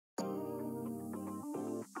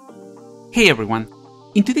Hey everyone!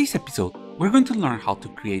 In today's episode, we're going to learn how to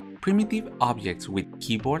create primitive objects with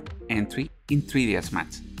keyboard entry in 3ds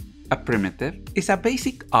Max. A primitive is a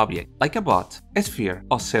basic object like a box, a sphere,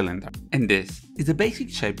 or cylinder, and this is the basic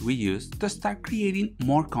shape we use to start creating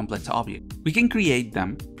more complex objects. We can create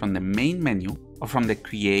them from the main menu or from the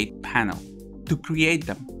Create panel. To create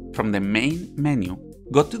them from the main menu,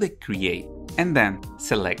 go to the Create and then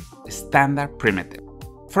select Standard Primitive.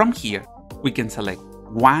 From here, we can select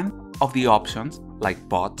one of the options like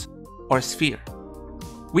box or sphere.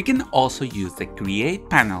 We can also use the Create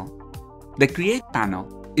panel. The Create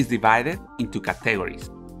panel is divided into categories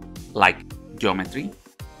like geometry,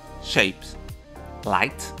 shapes,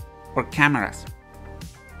 lights, or cameras.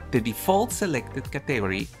 The default selected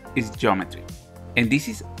category is geometry, and this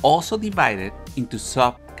is also divided into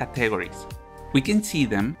subcategories. We can see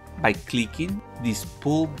them by clicking this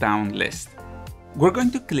pull-down list. We're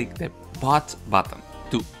going to click the Bots button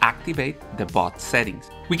to activate the bot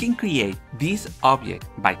settings. We can create this object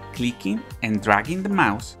by clicking and dragging the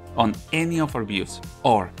mouse on any of our views,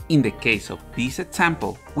 or in the case of this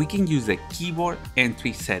example, we can use the keyboard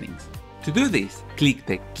entry settings. To do this, click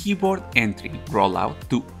the keyboard entry rollout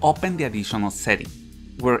to open the additional setting.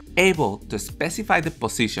 We're able to specify the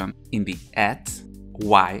position in the X,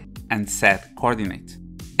 Y, and Z coordinates,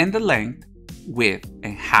 and the length, width,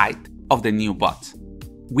 and height of the new bots.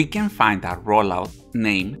 We can find a rollout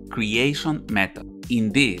named Creation method.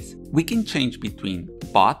 In this, we can change between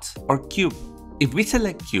bots or cube. If we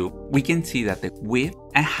select cube, we can see that the width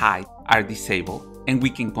and height are disabled, and we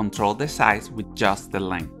can control the size with just the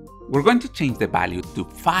length. We're going to change the value to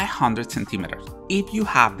 500 centimeters. If you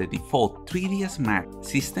have the default 3ds Max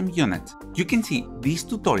system units, you can see this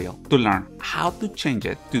tutorial to learn how to change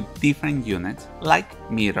it to different units like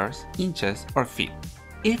meters, inches, or feet.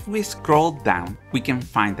 If we scroll down, we can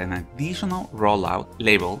find an additional rollout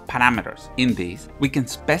labeled parameters. In this, we can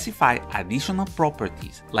specify additional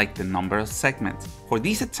properties like the number of segments. For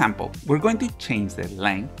this example, we're going to change the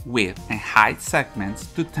length, width, and height segments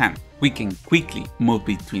to 10. We can quickly move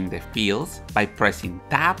between the fields by pressing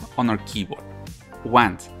Tab on our keyboard.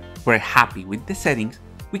 Once we're happy with the settings,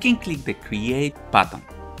 we can click the Create button.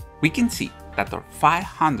 We can see that our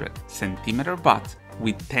 500 centimeter bot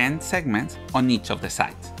with 10 segments on each of the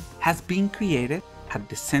sides has been created at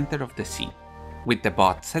the center of the scene. With the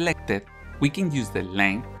bot selected, we can use the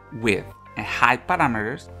length, width, and height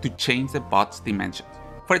parameters to change the bot's dimensions.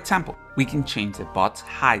 For example, we can change the bot's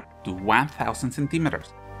height to 1000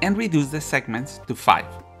 centimeters and reduce the segments to 5.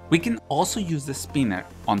 We can also use the spinner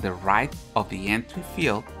on the right of the entry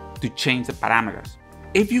field to change the parameters.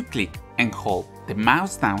 If you click and hold the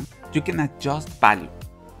mouse down, you can adjust value.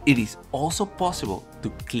 It is also possible to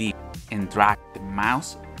click and drag the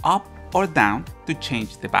mouse up or down to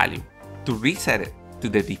change the value. To reset it to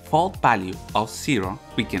the default value of 0,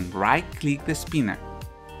 we can right-click the spinner.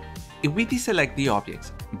 If we deselect the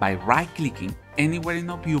objects by right-clicking anywhere in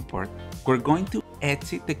our viewport, we're going to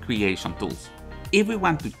exit the creation tools. If we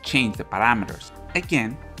want to change the parameters,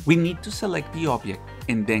 again, we need to select the object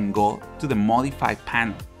and then go to the Modify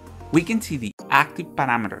panel. We can see the active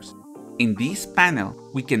parameters. In this panel,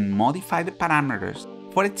 we can modify the parameters.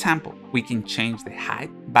 For example, we can change the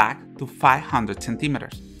height back to 500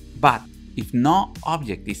 centimeters. But if no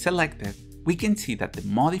object is selected, we can see that the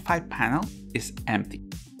Modify panel is empty.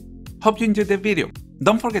 Hope you enjoyed the video.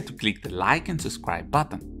 Don't forget to click the like and subscribe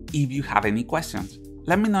button. If you have any questions,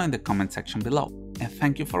 let me know in the comment section below. And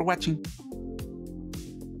thank you for watching.